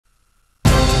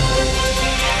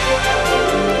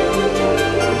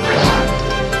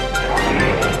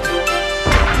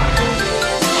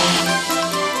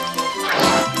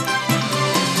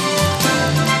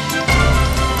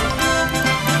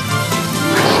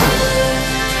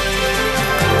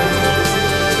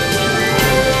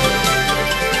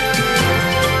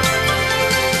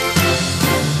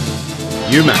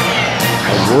UMAC,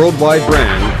 a worldwide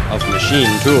brand of machine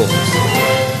tools.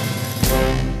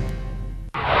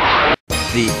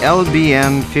 The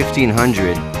LBM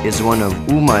 1500 is one of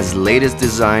UMA's latest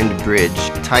designed bridge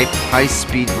type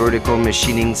high-speed vertical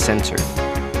machining center,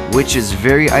 which is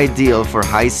very ideal for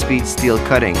high-speed steel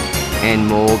cutting and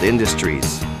mold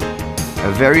industries.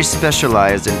 A very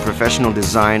specialized and professional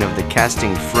design of the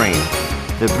casting frame,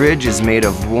 the bridge is made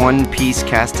of one-piece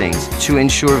castings to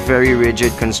ensure very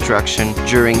rigid construction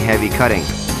during heavy cutting.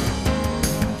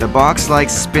 The box-like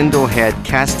spindle head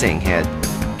casting head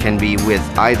can be with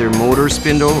either motor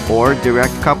spindle or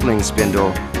direct coupling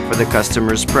spindle for the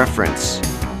customer's preference.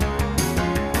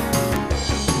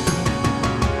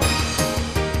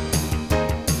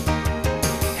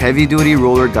 Heavy-duty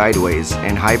roller guideways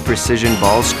and high-precision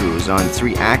ball screws on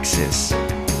 3 axes,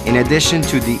 in addition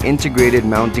to the integrated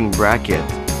mounting bracket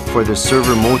for the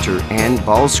servo motor and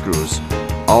ball screws,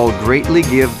 all greatly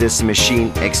give this machine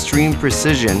extreme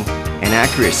precision and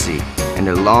accuracy and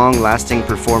a long-lasting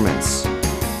performance.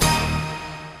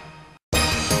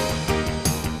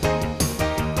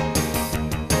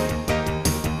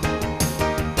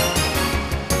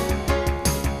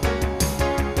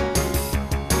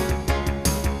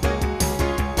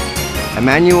 A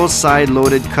manual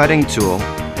side-loaded cutting tool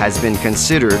has been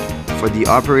considered for the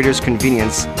operator's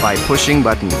convenience by pushing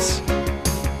buttons.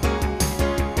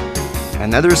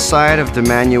 Another side of the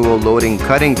manual loading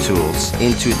cutting tools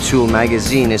into tool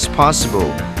magazine is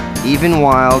possible even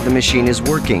while the machine is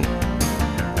working.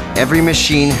 Every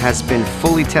machine has been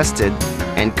fully tested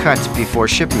and cut before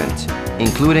shipment,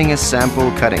 including a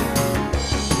sample cutting.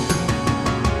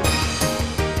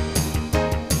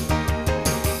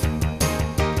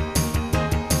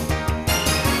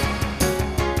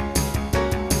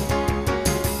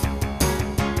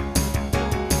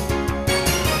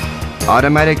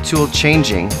 Automatic tool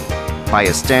changing by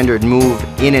a standard move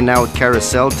in and out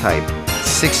carousel type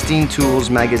 16 tools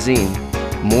magazine.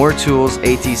 More tools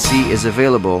ATC is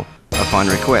available upon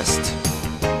request.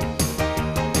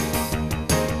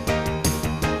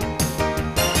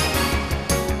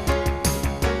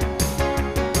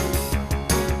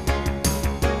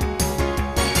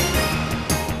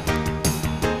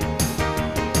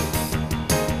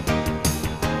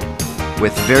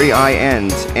 With very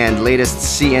high-end and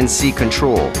latest CNC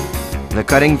control, the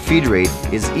cutting feed rate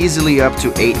is easily up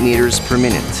to 8 meters per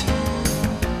minute.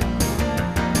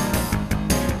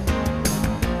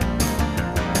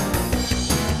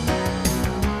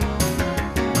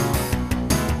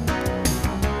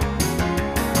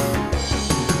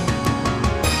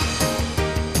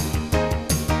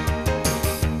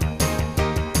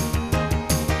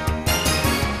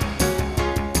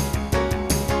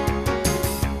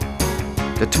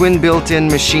 The twin built-in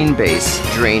machine base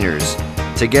drainers,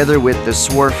 together with the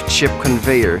Swarf chip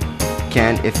conveyor,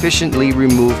 can efficiently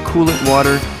remove coolant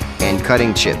water and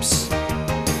cutting chips.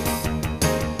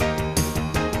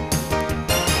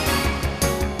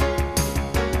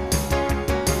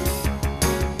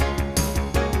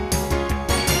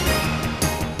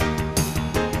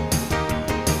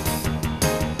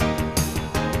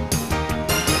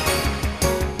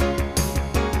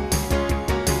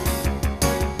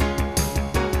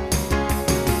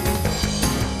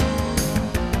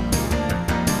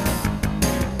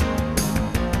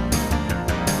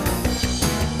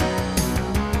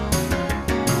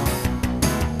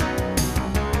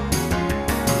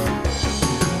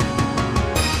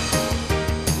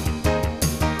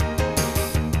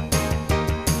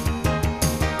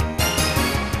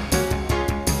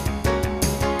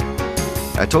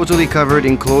 A totally covered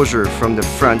enclosure from the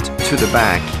front to the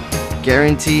back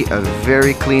guarantee a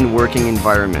very clean working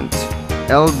environment.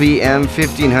 LBM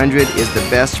 1500 is the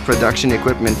best production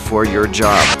equipment for your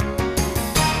job.